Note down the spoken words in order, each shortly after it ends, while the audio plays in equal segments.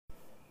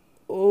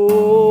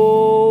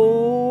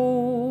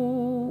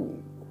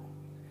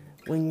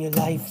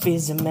life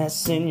is a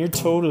mess and you're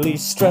totally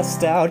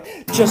stressed out,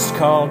 just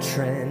call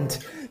Trent.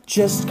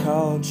 Just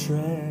call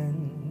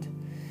Trent.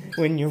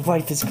 When your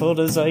wife is cold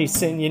as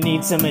ice and you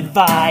need some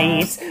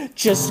advice,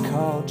 just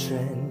call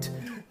Trent.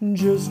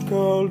 Just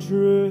call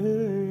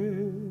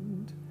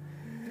Trent.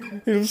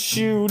 He'll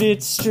shoot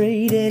it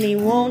straight and he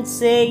won't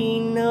say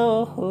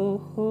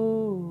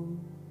no.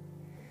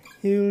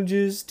 He'll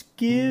just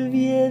give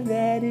you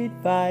that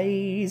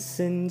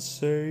advice and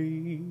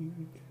say,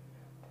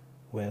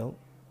 well,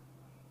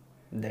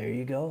 there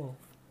you go.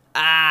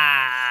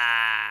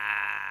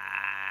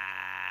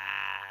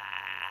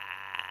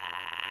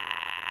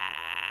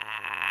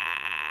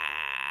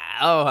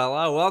 Oh,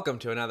 hello. Welcome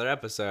to another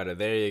episode of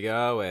There You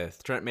Go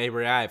with Trent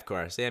Mabry. I, of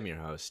course, am your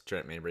host,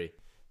 Trent Mabry.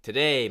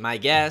 Today, my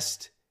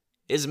guest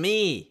is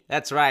me.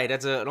 That's right.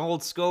 That's an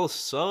old school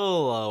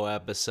solo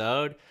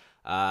episode.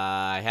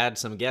 I had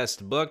some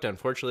guests booked.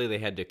 Unfortunately, they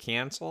had to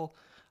cancel.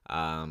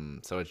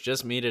 So it's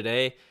just me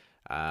today.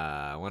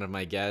 One of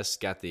my guests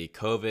got the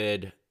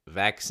COVID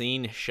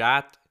vaccine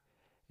shot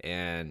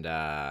and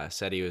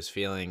said he was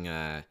feeling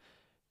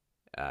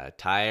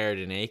tired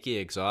and achy,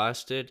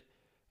 exhausted.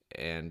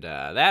 And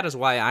that is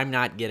why I'm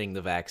not getting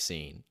the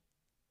vaccine.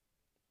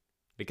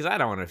 Because I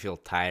don't want to feel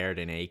tired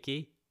and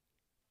achy.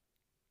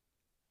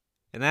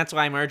 And that's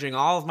why I'm urging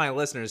all of my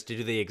listeners to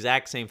do the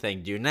exact same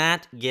thing. Do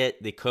not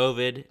get the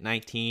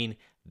COVID-19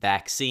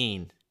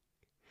 vaccine.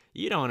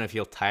 You don't want to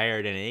feel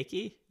tired and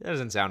achy. That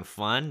doesn't sound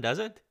fun, does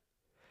it?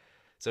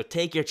 So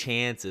take your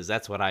chances.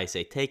 That's what I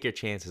say. Take your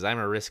chances. I'm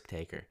a risk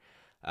taker.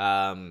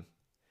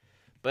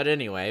 But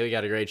anyway, we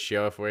got a great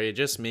show for you.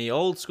 Just me,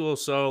 old school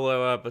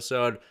solo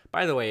episode.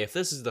 By the way, if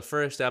this is the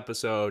first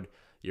episode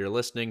you're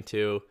listening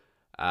to,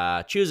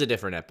 choose a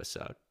different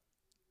episode.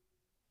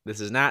 This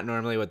is not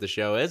normally what the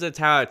show is. It's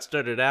how it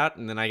started out,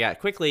 and then I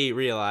quickly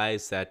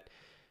realized that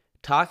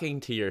talking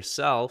to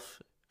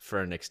yourself for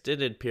an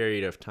extended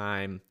period of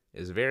time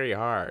is very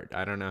hard.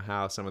 I don't know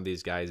how some of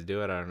these guys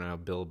do it. I don't know how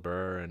Bill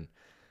Burr and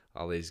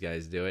all these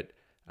guys do it.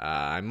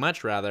 I'd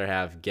much rather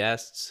have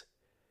guests,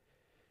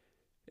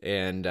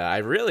 and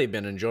I've really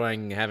been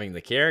enjoying having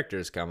the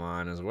characters come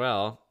on as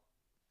well.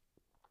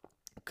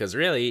 Because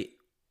really,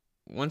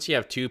 once you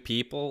have two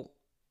people,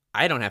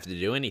 I don't have to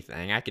do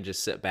anything. I can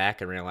just sit back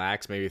and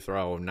relax, maybe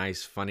throw a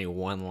nice, funny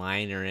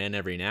one-liner in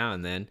every now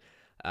and then,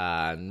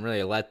 and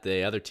really let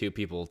the other two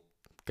people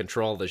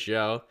control the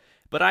show.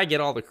 But I get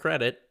all the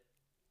credit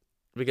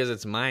because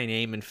it's my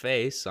name and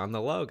face on the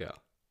logo.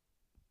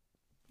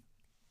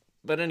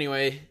 But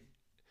anyway,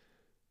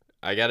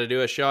 I got to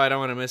do a show. I don't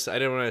want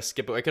to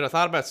skip it. I could have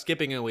thought about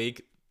skipping a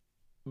week,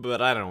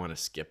 but I don't want to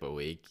skip a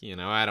week. You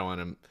know, I don't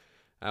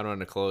want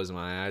to close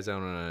my eyes. I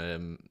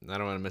don't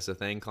want to miss a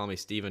thing. Call me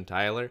Steven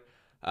Tyler.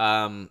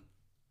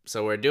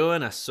 So we're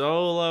doing a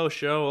solo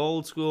show,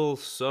 old school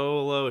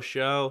solo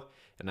show,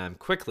 and I'm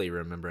quickly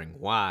remembering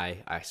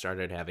why I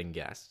started having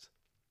guests.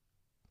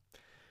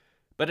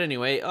 But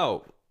anyway,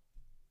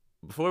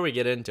 before we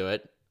get into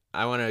it,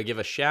 I want to give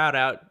a shout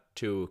out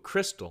to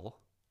Crystal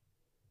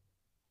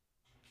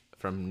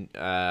from,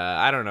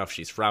 I don't know if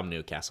she's from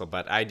Newcastle,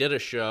 but I did a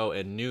show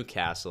in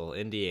Newcastle,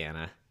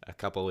 Indiana, a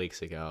couple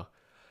weeks ago.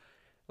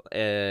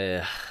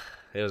 It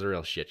was a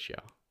real shit show.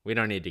 We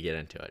don't need to get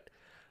into it.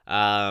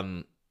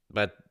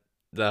 But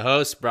the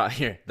host brought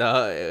here,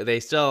 they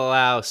still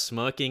allow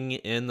smoking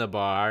in the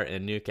bar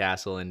in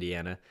Newcastle,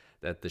 Indiana,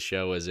 that the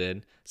show was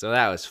in. So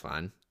that was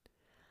fun.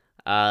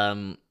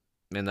 And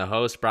the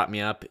host brought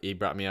me up. He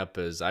brought me up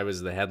as I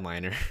was the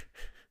headliner.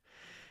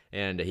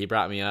 And he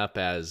brought me up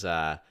as,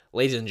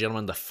 ladies and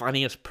gentlemen, the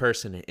funniest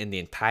person in the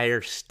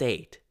entire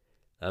state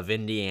of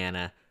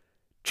Indiana,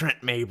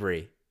 Trent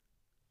Mabry,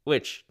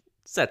 which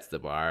sets the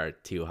bar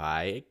too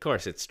high. Of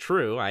course, it's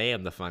true. I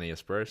am the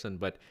funniest person,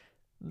 but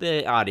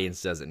the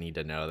audience doesn't need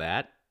to know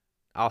that.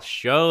 I'll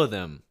show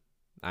them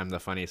I'm the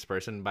funniest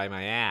person by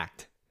my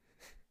act.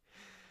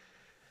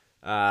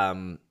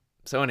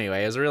 So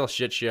anyway, it was a real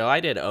shit show.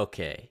 I did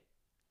okay.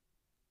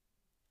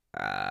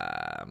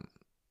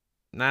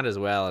 Not as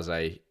well as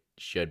I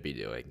should be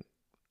doing.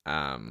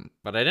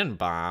 But I didn't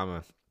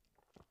bomb.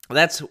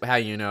 That's how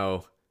you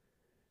know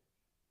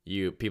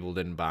people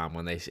didn't bomb,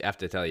 when they have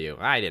to tell you,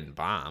 I didn't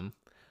bomb.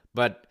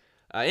 But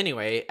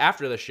anyway,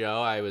 after the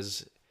show, I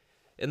was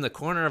in the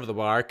corner of the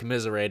bar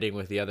commiserating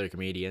with the other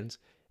comedians,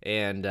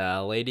 and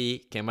a lady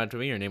came up to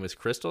me. Her name was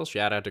Crystal.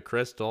 Shout out to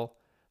Crystal.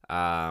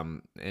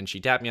 And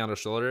she tapped me on the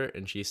shoulder,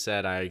 and she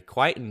said, I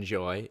quite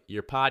enjoy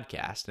your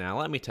podcast. Now,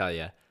 let me tell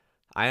you,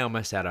 I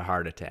almost had a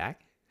heart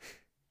attack.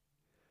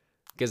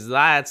 Because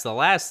that's the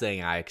last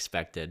thing I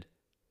expected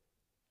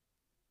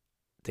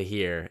to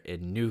hear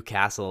in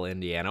Newcastle,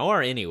 Indiana,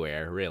 or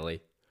anywhere,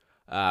 really.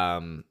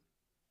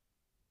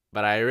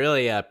 But I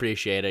really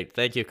appreciate it.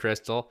 Thank you,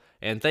 Crystal.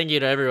 And thank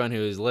you to everyone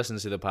who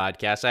listens to the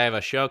podcast. I have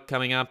a show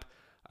coming up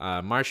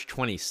March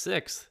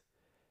 26th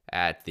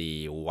at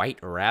the White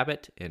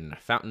Rabbit in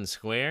Fountain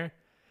Square.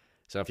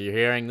 So if you're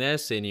hearing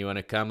this and you want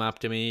to come up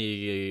to me,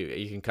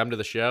 you can come to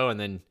the show and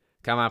then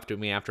come up to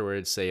me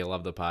afterwards, say you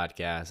love the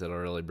podcast. It'll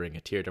really bring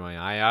a tear to my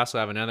eye. I also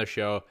have another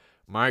show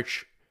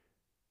March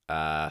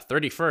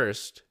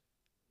 31st,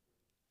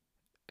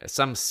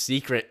 some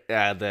secret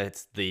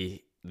that's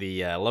the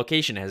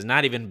location has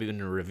not even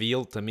been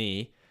revealed to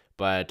me,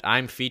 but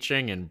I'm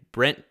featuring in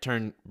Brent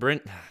Terhune.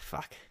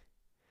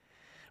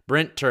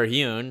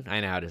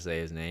 I know how to say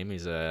his name.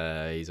 He's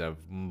a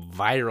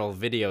viral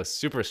video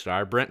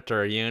superstar. Brent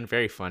Terhune,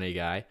 very funny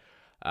guy,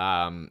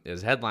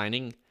 is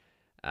headlining.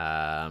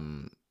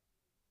 And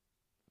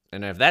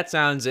if that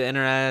sounds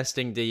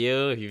interesting to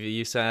you, if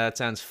you say that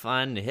sounds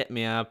fun, hit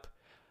me up.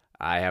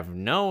 I have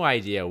no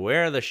idea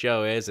where the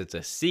show is. It's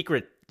a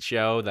secret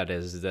show that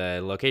is,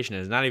 the location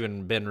has not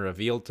even been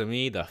revealed to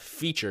me, the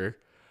feature.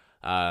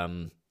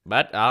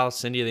 But I'll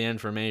send you the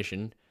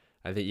information.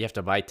 I think you have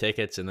to buy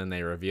tickets and then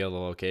they reveal the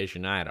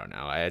location. I don't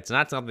know. It's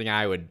not something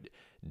I would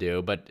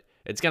do, but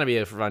it's going to be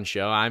a fun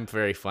show. I'm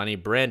very funny.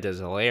 Brent is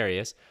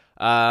hilarious.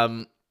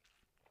 Anyway,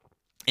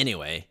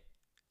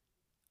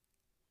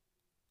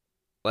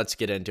 let's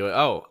get into it.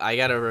 Oh, I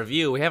got a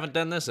review. We haven't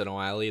done this in a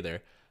while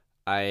either.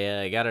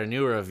 I got a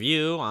new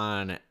review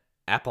on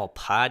Apple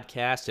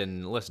Podcast,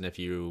 and listen, if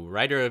you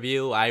write a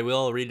review, I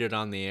will read it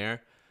on the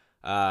air.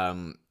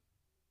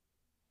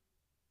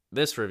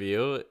 This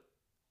review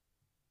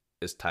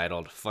is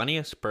titled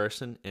Funniest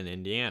Person in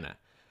Indiana.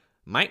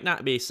 Might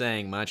not be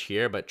saying much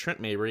here, but Trent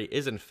Mabry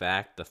is in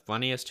fact the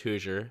funniest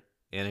Hoosier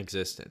in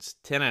existence.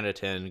 10 out of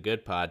 10,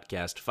 good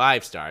podcast,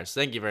 5 stars.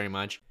 Thank you very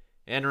much.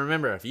 And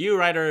remember, if you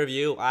write a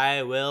review,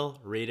 I will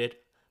read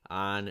it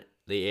on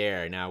the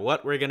air. Now,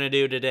 what we're going to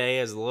do today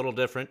is a little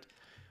different.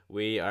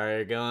 We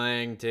are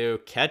going to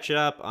catch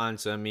up on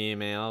some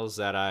emails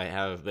that I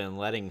have been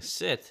letting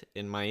sit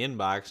in my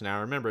inbox.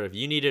 Now, remember, if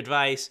you need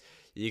advice,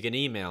 you can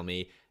email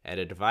me at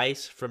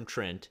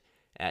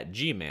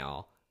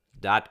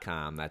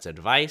advicefromtrent@gmail.com. That's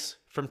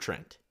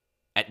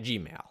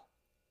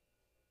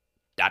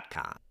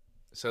advicefromtrent@gmail.com.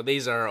 So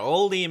these are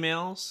old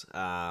emails.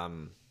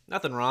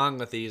 Nothing wrong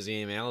with these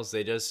emails.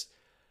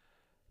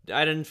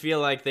 I didn't feel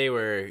like they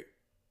were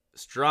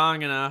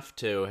strong enough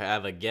to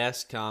have a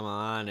guest come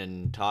on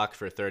and talk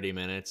for 30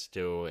 minutes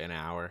to an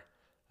hour.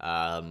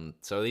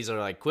 So these are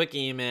like quick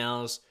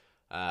emails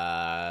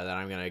that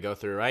I'm going to go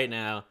through right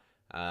now.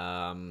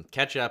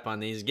 Catch up on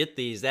these, get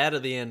these out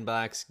of the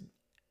inbox,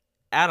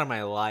 out of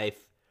my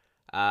life.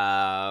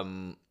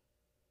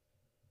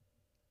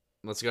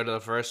 Let's go to the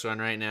first one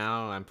right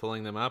now. I'm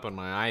pulling them up on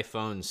my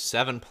iPhone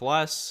 7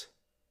 Plus.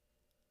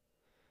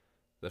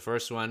 The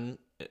first one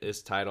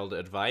is titled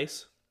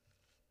Advice.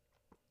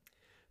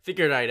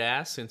 Figured I'd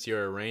ask, since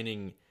you're a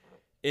reigning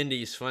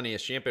Indy's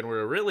funniest champion,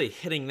 we're really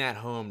hitting that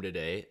home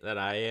today, that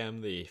I am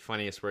the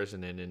funniest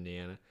person in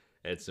Indiana.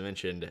 It's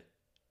mentioned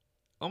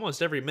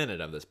almost every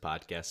minute of this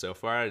podcast so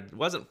far. It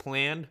wasn't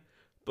planned,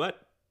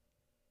 but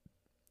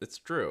it's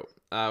true.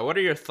 What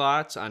are your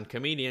thoughts on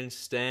comedians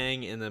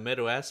staying in the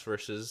Midwest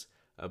versus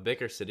a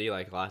bigger city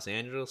like Los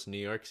Angeles, New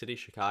York City,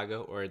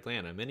 Chicago, or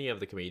Atlanta? Many of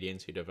the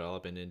comedians who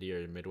develop in Indy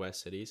or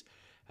Midwest cities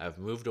have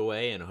moved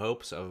away in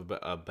hopes of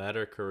a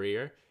better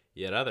career,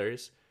 yet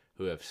others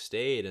who have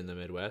stayed in the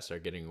Midwest are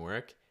getting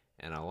work,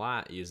 and a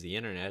lot use the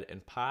internet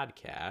and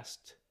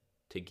podcast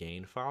to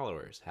gain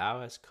followers.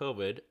 How has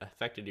COVID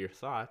affected your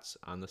thoughts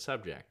on the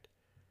subject?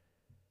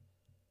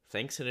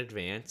 Thanks in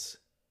advance.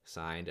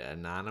 Signed,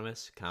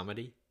 Anonymous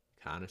Comedy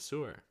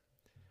Connoisseur.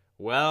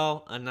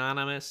 Well,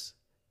 Anonymous,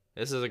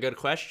 this is a good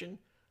question.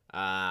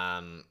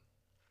 I'll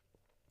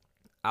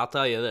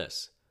tell you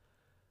this.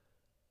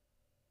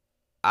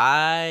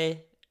 I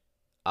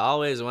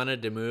always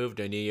wanted to move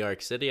to New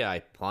York City. I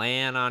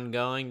plan on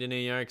going to New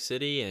York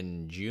City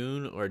in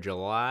June or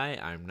July.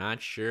 I'm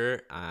not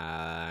sure.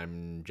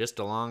 I'm just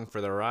along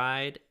for the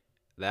ride.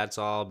 That's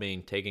all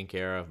being taken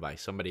care of by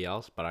somebody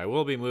else. But I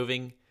will be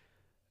moving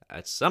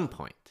at some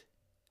point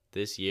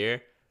this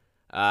year.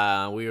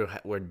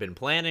 We've been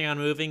planning on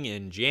moving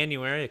in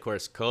January. Of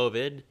course,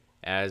 COVID,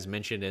 as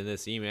mentioned in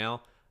this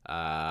email,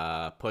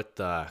 put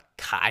the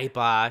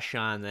kibosh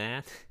on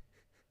that.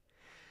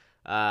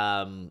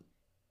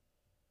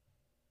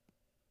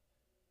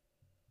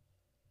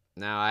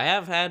 Now, I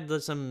have had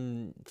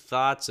some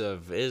thoughts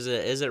of, is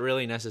it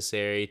really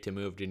necessary to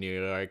move to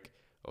New York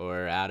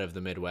or out of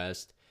the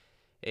Midwest?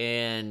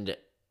 And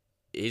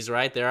he's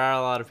right. There are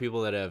a lot of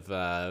people that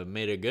have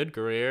made a good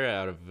career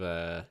out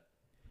of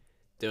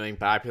doing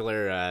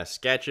popular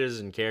sketches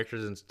and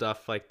characters and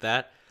stuff like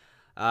that.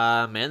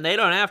 And they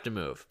don't have to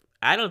move.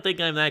 I don't think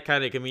I'm that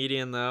kind of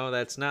comedian, though.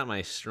 That's not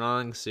my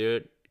strong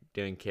suit,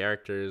 doing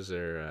characters,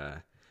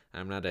 or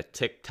I'm not a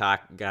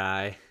TikTok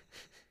guy.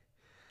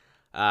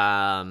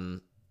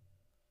 And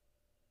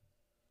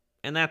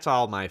that's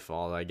all my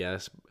fault, I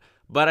guess.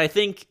 But I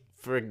think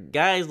for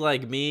guys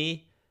like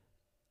me,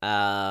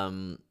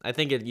 I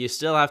think you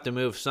still have to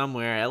move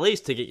somewhere, at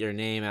least to get your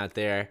name out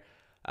there.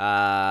 You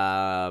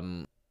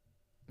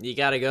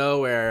gotta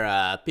go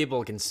where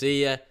people can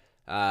see you,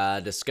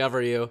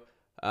 discover you.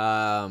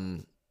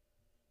 And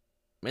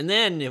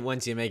then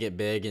once you make it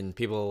big and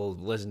people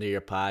listen to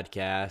your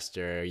podcast,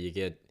 or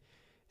you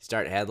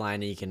start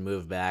headlining, you can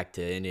move back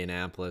to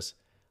Indianapolis.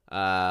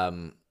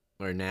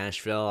 Or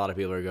Nashville. A lot of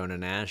people are going to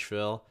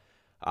Nashville.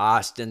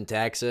 Austin,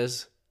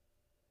 Texas.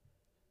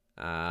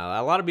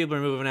 A lot of people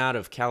are moving out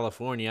of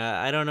California.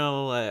 I don't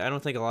know. I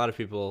don't think a lot of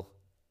people.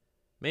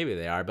 Maybe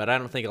they are, but I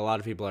don't think a lot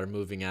of people are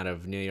moving out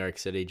of New York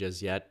City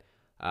just yet.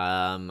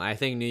 I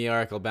think New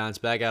York will bounce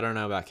back. I don't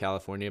know about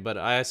California, but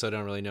I also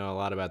don't really know a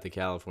lot about the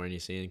California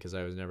scene because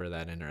I was never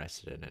that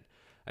interested in it.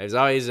 I was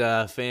always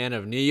a fan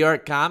of New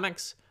York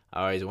comics.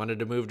 I always wanted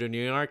to move to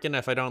New York, and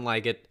if I don't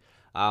like it,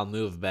 I'll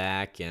move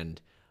back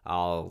and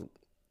I'll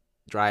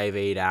drive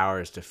 8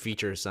 hours to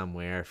feature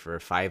somewhere for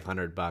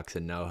 $500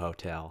 and no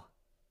hotel.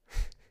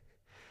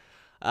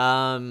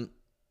 So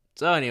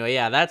anyway,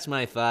 yeah, that's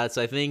my thoughts.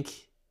 I think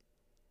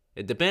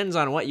it depends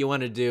on what you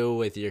want to do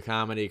with your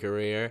comedy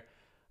career.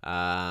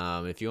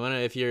 If you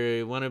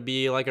wanna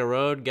be like a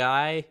road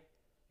guy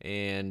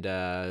and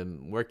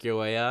work your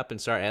way up and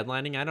start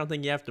headlining, I don't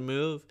think you have to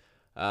move.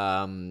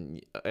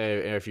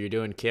 If you're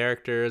doing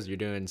characters, you're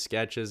doing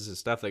sketches,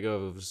 stuff that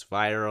goes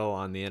viral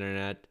on the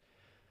internet,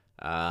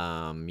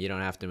 you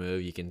don't have to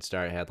move. You can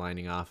start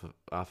headlining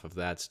off of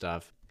that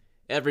stuff.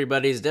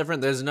 Everybody's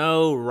different. There's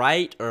no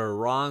right or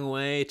wrong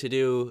way to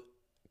do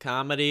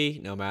comedy,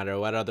 no matter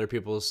what other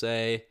people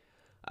say.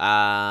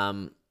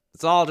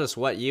 It's all just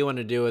what you want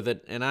to do with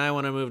it. And I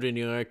want to move to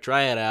New York,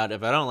 try it out.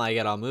 If I don't like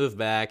it, I'll move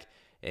back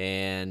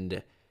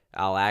and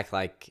I'll act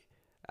like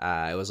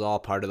it was all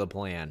part of the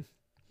plan.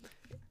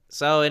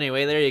 So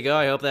anyway, there you go.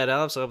 I hope that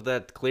helps. I hope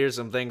that clears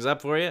some things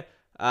up for you.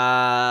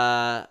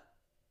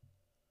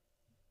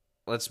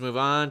 Let's move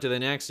on to the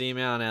next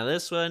email. Now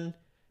this one,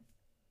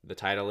 the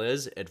title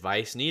is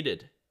Advice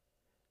Needed.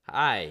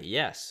 Hi,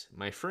 yes,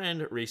 my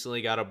friend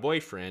recently got a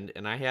boyfriend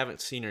and I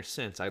haven't seen her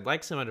since. I'd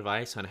like some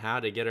advice on how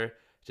to get her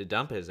to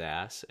dump his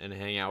ass and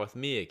hang out with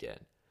me again.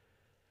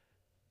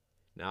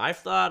 Now I've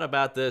thought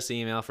about this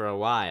email for a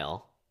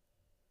while.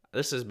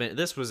 This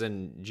was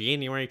in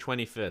January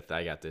 25th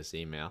I got this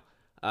email.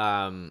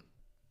 And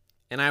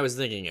I was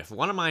thinking, if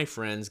one of my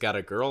friends got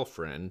a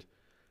girlfriend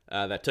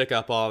that took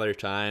up all their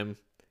time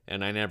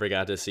and I never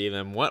got to see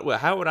them,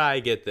 how would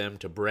I get them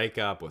to break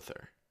up with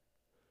her?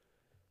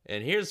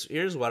 And here's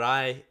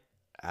my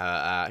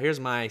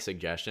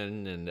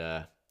suggestion,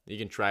 and you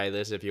can try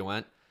this if you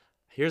want.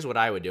 Here's what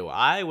I would do.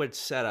 I would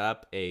set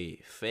up a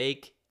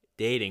fake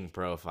dating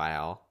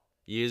profile.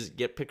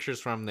 Get pictures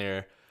from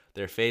their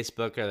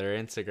Facebook or their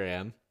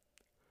Instagram.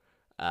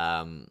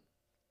 And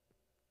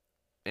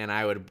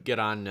I would get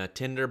on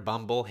Tinder,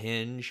 Bumble,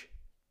 Hinge,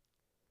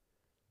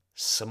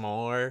 some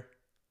more.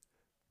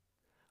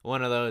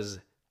 One of those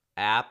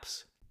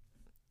apps.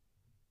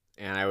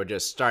 And I would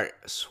just start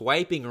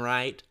swiping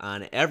right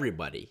on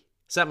everybody.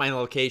 Set my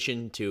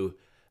location to,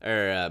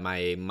 or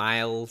my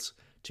miles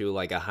to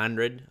like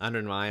 100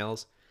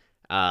 miles.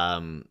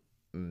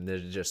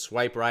 Just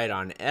swipe right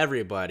on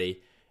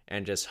everybody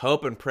and just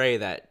hope and pray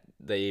that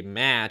they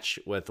match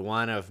with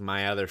one of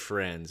my other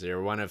friends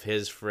or one of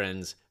his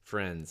friends'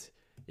 friends,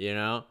 you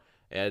know?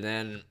 And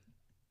then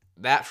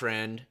that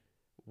friend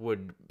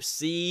would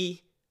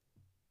see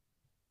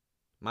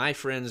my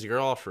friend's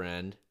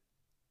girlfriend.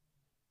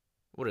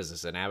 What is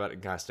this, an Abbott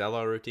and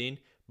Costello routine?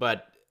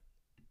 But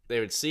they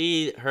would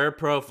see her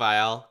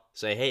profile,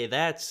 say, hey,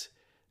 that's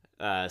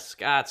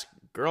Scott's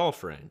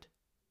girlfriend.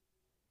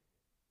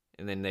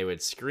 And then they would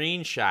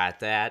screenshot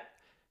that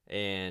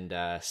and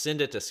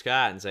send it to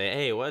Scott and say,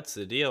 hey, what's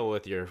the deal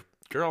with your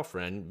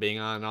girlfriend being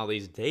on all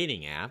these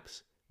dating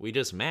apps? We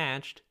just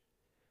matched.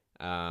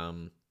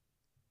 And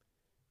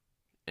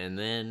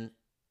then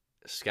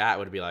Scott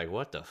would be like,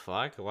 what the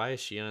fuck? Why is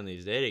she on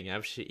these dating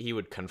apps? He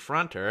would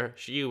confront her.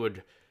 She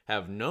would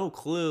have no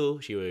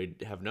clue. She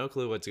would have no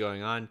clue what's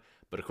going on.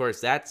 But of course,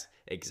 that's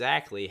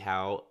exactly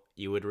how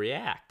you would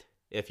react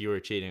if you were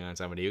cheating on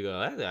somebody. You go,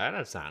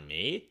 that's not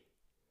me.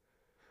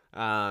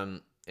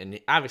 And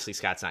obviously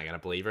Scott's not going to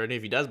believe her. And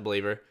if he does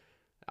believe her,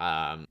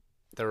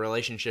 the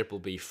relationship will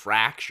be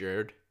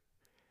fractured.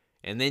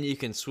 And then you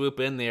can swoop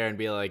in there and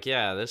be like,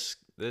 yeah, this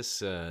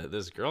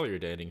girl you're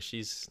dating,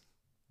 she's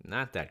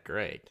not that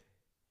great.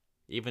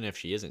 Even if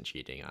she isn't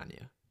cheating on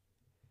you.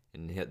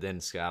 And then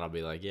Scott will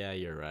be like, yeah,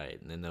 you're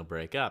right. And then they'll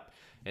break up.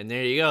 And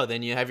there you go.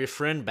 Then you have your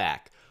friend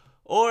back.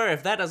 Or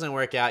if that doesn't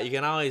work out, you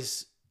can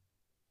always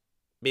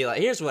be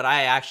like, here's what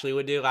I actually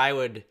would do. I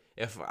would,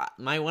 if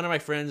one of my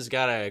friends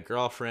got a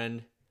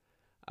girlfriend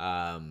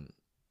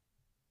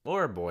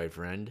or a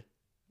boyfriend,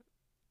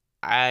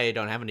 I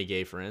don't have any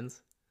gay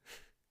friends.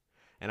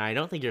 And I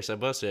don't think you're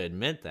supposed to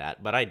admit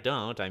that, but I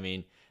don't. I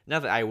mean,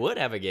 not that I would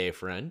have a gay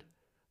friend.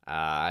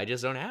 I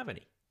just don't have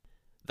any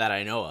that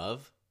I know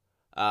of.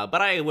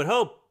 But I would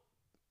hope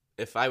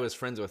if I was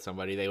friends with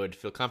somebody, they would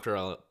feel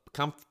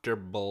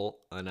comfortable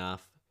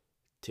enough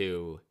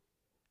to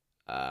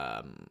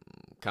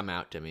come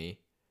out to me.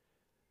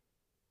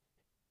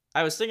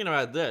 I was thinking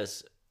about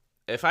this.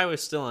 If I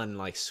was still in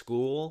like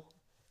school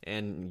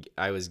and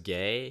I was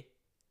gay,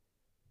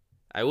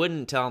 I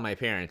wouldn't tell my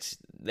parents.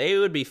 They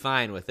would be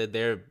fine with it.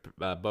 They're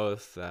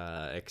both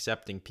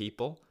accepting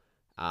people.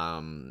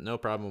 No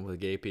problem with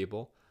gay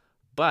people.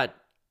 But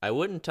I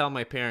wouldn't tell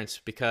my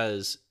parents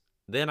because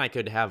then I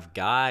could have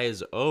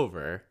guys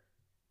over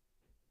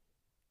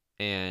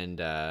and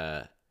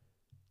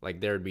Like,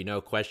 there would be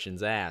no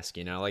questions asked,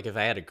 you know? Like, if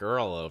I had a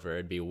girl over,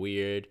 it'd be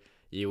weird.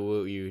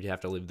 You'd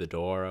have to leave the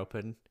door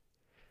open.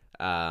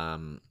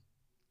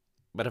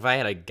 But if I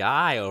had a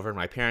guy over and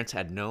my parents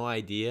had no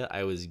idea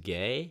I was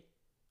gay,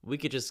 we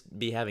could just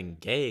be having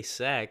gay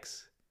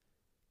sex.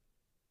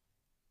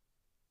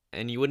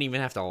 And you wouldn't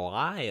even have to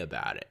lie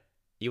about it.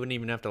 You wouldn't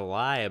even have to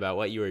lie about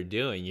what you were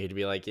doing. You'd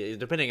be like,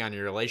 depending on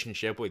your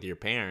relationship with your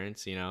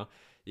parents, you know,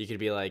 you could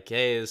be like,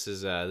 hey, this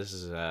is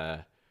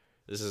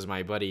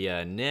my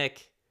buddy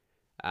Nick.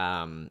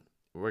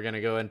 We're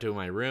gonna go into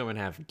my room and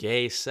have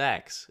gay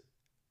sex,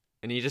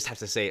 and you just have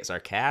to say it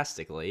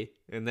sarcastically,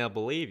 and they'll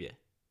believe you.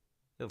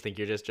 They'll think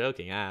you're just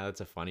joking.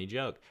 That's a funny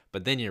joke.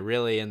 But then you're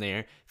really in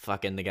there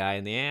fucking the guy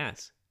in the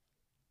ass.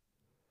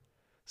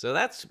 So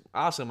that's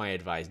also my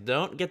advice.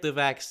 Don't get the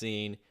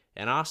vaccine,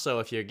 and also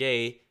if you're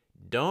gay,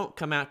 don't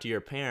come out to your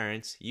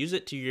parents. Use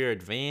it to your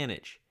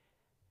advantage.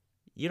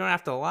 You don't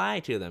have to lie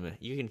to them.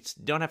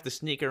 Don't have to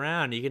sneak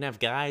around. You can have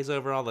guys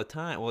over all the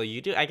time. Well, you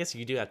do. I guess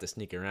you do have to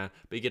sneak around,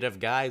 but you could have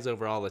guys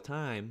over all the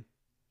time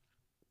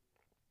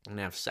and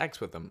have sex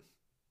with them.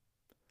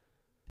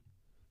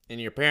 And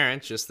your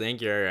parents just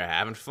think you're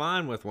having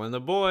fun with one of the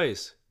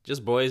boys.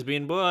 Just boys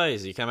being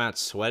boys. You come out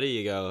sweaty.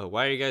 You go,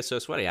 why are you guys so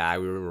sweaty?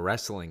 We were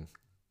wrestling.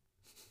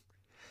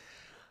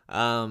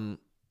 So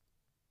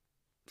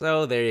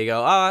there you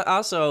go.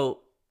 Also,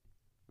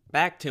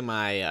 back to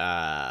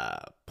my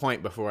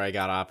point before I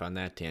got off on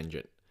that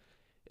tangent.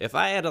 If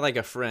I had like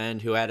a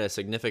friend who had a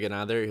significant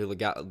other who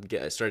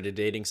started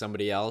dating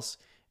somebody else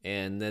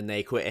and then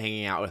they quit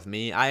hanging out with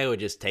me, I would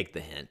just take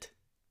the hint.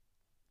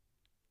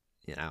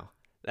 You know,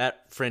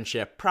 that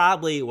friendship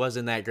probably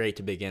wasn't that great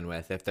to begin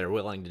with if they're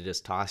willing to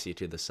just toss you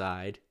to the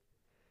side.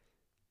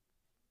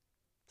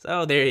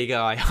 So there you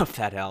go. I hope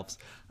that helps.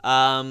 We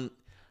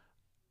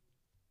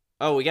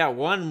got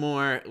one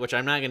more, which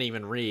I'm not going to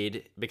even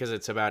read because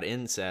it's about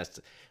incest.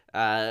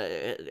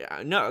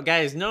 No,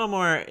 guys, no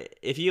more.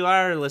 If you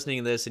are listening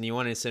to this and you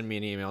want to send me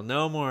an email,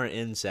 no more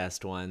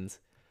incest ones.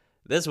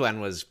 This one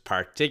was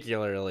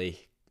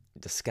particularly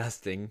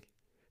disgusting.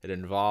 It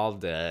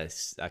involved a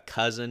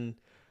cousin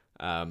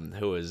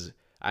who was,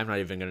 I'm not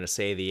even going to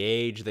say the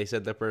age they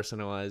said the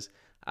person was,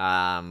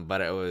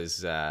 but it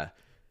was, the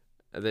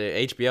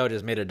HBO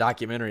just made a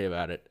documentary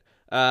about it.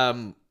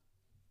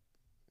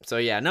 So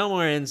yeah, no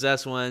more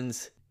incest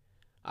ones.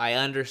 I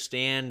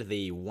understand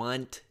the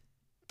want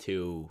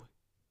to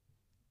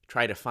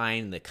try to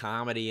find the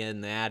comedy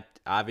in that.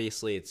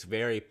 Obviously, it's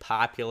very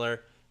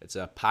popular. It's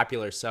a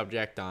popular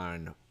subject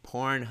on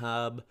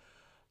Pornhub.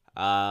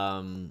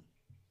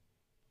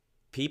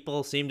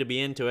 People seem to be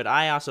into it.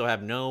 I also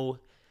have no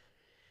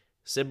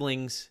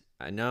siblings.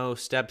 No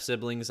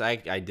step-siblings. I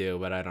do,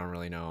 but I don't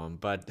really know them.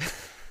 But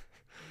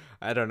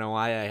I don't know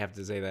why I have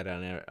to say that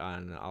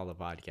on all the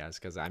podcasts,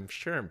 because I'm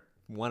sure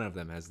one of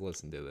them has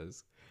listened to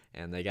this,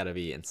 and they gotta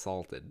be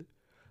insulted.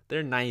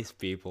 They're nice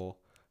people.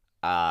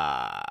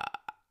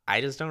 I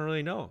just don't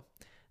really know.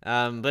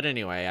 But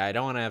anyway, I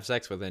don't want to have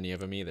sex with any of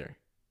them either.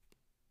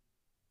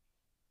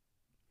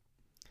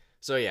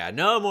 So yeah,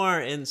 no more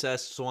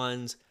incest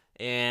ones.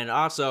 And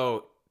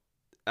also,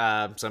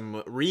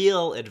 some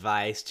real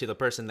advice to the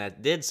person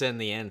that did send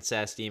the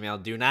incest email.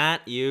 Do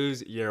not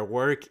use your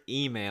work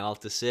email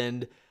to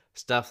send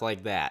stuff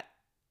like that.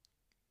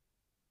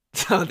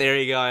 So there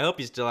you go. I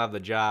hope you still have the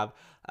job.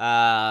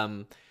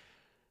 There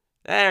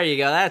you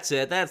go. That's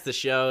it. That's the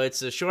show.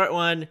 It's a short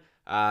one.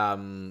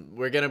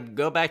 We're going to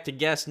go back to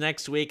guests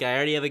next week. I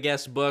already have a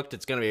guest booked.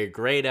 It's going to be a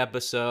great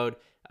episode.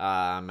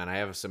 And I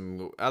have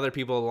some other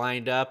people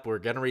lined up. We're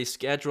going to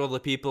reschedule the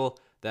people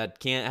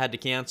that had to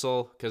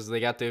cancel because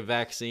they got the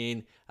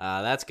vaccine.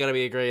 That's going to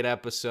be a great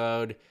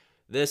episode.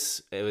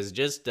 It was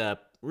just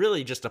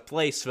really just a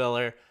place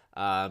filler.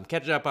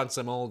 Catch up on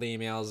some old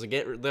emails,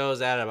 get those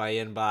out of my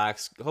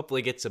inbox,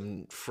 hopefully get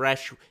some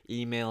fresh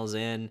emails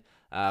in.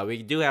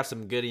 We do have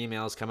some good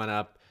emails coming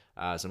up,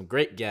 some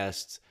great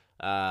guests.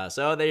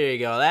 So there you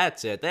go.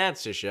 That's it.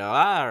 That's the show.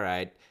 All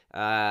right.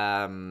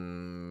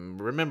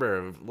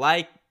 Remember,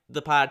 like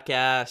the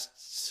podcast,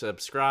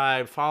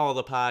 subscribe, follow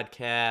the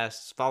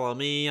podcast, follow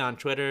me on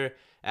Twitter,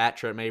 at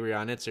Trent Mabry,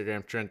 on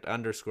Instagram,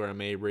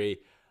 Trent_Mabry.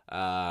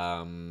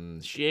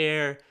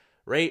 Share,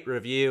 rate,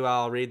 review.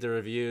 I'll read the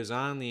reviews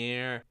on the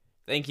air.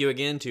 Thank you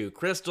again to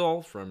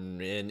Crystal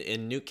from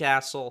in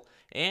Newcastle,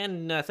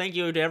 and thank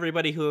you to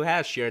everybody who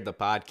has shared the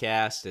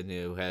podcast and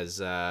who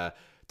has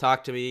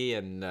talked to me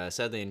and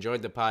said they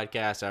enjoyed the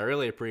podcast. I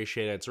really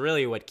appreciate it. It's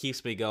really what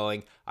keeps me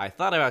going. I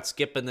thought about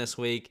skipping this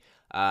week.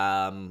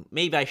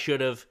 Maybe I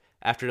should have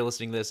after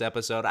listening to this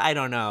episode. I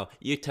don't know.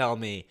 You tell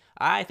me.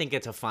 I think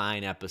it's a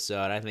fine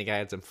episode. I think I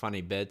had some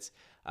funny bits.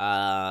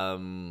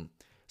 So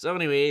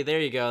anyway,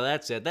 there you go.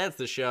 That's it. That's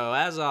the show.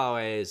 As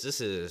always, this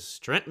is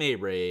Trent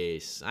Mabry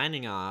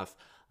signing off.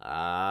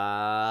 Bye-bye.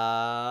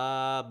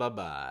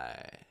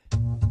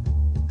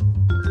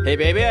 Hey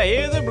baby, I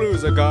hear the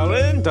blues are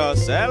calling.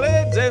 Tossed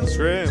salads and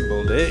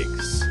scrambled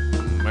eggs.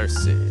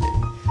 Mercy.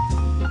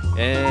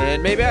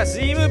 And maybe I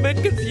seem a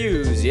bit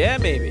confused. Yeah,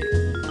 maybe.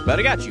 But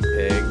I got you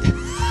pegged.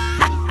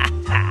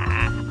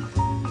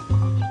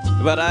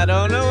 But I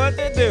don't know what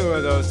to do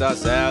with those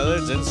tossed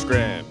salads and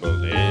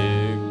scrambled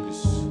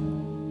eggs.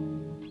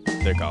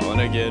 They're calling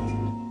again.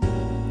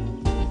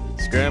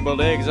 Scrambled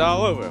eggs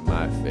all over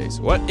my face.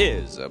 What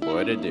is a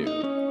boy to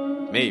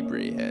do?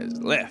 Mabry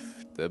has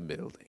left the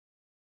building.